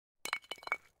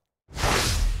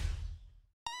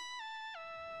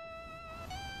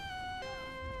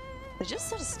They're just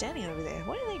sort of standing over there.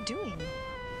 What are they doing?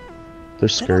 They're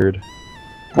scared.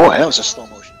 Boy, that was a slow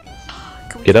motion.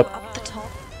 Can we Get go up. the top,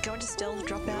 go into stealth,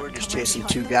 drop out? We're and just come around chasing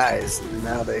behind two them? guys, and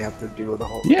now they have to deal with the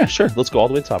whole. Yeah, sure. Let's go all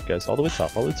the way top, guys. All the way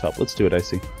top. All the way top. Let's do it,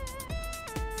 Icy.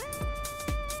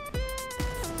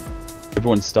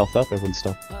 Everyone stealth up. Everyone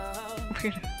stealth.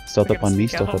 Stealth We're up gonna on me.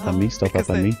 sneak up Stealth up on on them me. Stealth because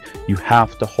up on me. You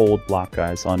have to hold block,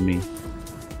 guys, on me.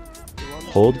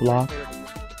 Hold block.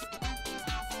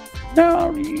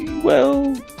 No,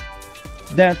 well,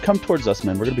 now come towards us,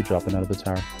 man. We're gonna be dropping out of the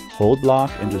tower. Hold block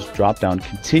and just drop down.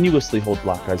 Continuously hold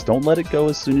block, guys. Don't let it go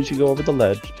as soon as you go over the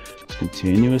ledge. Just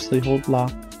continuously hold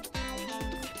block.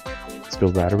 Let's go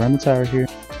right around the tower here.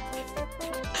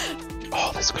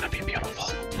 Oh, this is gonna be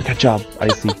beautiful. Good job,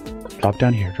 Icy. Drop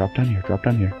down here. Drop down here. Drop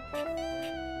down here.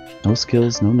 No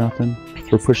skills, no nothing.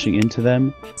 We're pushing into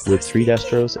them with 3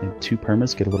 Destros and 2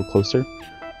 Permas. Get a little closer.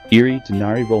 Eerie,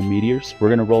 Denari, roll meteors. We're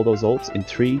gonna roll those ults in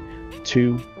 3,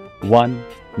 2, 1,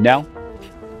 now.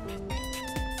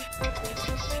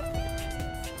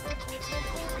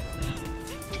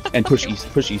 And push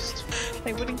east, push east.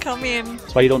 They wouldn't come in.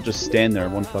 That's why you don't just stand there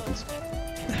in one fucking.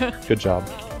 Good job.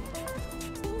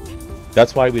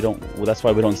 That's why we don't. Well, that's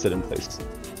why we don't sit in place.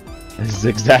 This is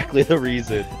exactly the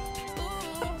reason.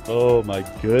 Oh my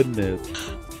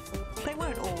goodness. They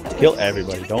weren't all dead. Kill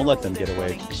everybody. Don't let them get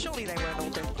away. Surely they weren't all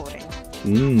dead.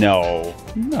 No.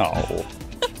 No.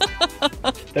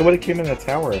 They would have came in the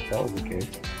tower if that was the case.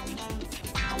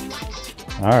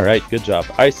 Alright, good job.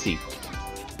 Icy.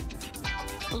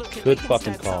 Look, if Good we can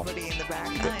fucking stab call. somebody in the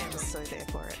back, I am so there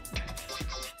for it.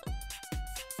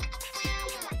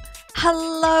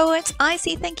 Hello, it's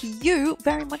Icy. Thank you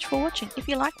very much for watching. If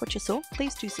you like what you saw,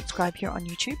 please do subscribe here on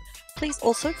YouTube. Please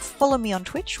also follow me on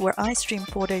Twitch, where I stream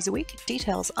 4 days a week.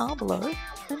 Details are below,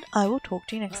 and I will talk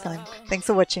to you next time. Thanks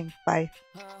for watching. Bye.